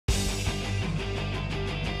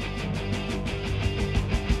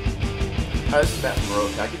Hi, this is Matt from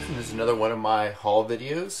HeroClix, and this is another one of my haul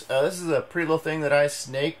videos. This is a pretty little thing that I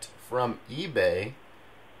snaked from eBay.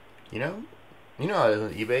 You know how it is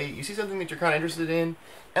on eBay. You see something that you're kind of interested in,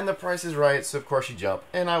 and the price is right, so of course you jump.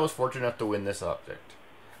 And I was fortunate enough to win this object.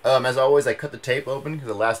 As always, I cut the tape open, because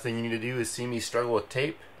the last thing you need to do is see me struggle with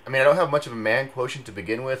tape. I mean, I don't have much of a man quotient to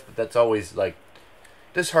begin with, but that's always, like,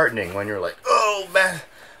 disheartening when you're like, oh, man,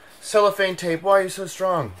 cellophane tape, why are you so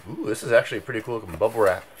strong? Ooh, this is actually pretty cool looking bubble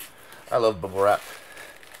wrap. I love bubble wrap.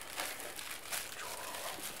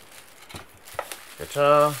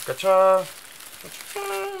 Gotcha, gotcha,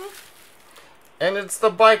 gotcha. And it's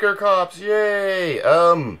the biker cops, yay!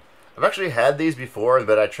 I've actually had these before,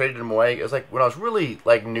 but I traded them away. It was like when I was really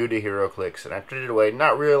like new to HeroClix, and I traded it away,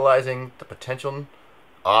 not realizing the potential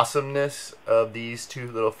awesomeness of these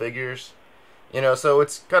two little figures. You know, so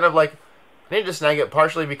it's kind of like I need to snag it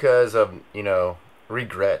partially because of, you know,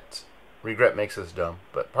 regret. Regret makes us dumb,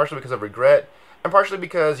 but partially because of regret, and partially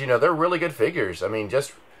because, you know, they're really good figures. I mean,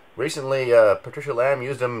 just recently, Patricia Lamb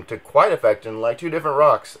used them to quite effect in like 2 different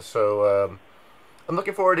rocks. So I'm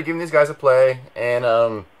looking forward to giving these guys a play, and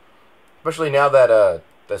especially now that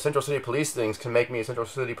the Central City Police things can make me a Central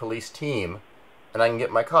City Police team, and I can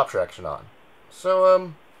get my cop traction on.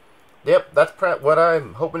 So yep, that's what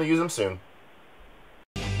I'm hoping to use them soon.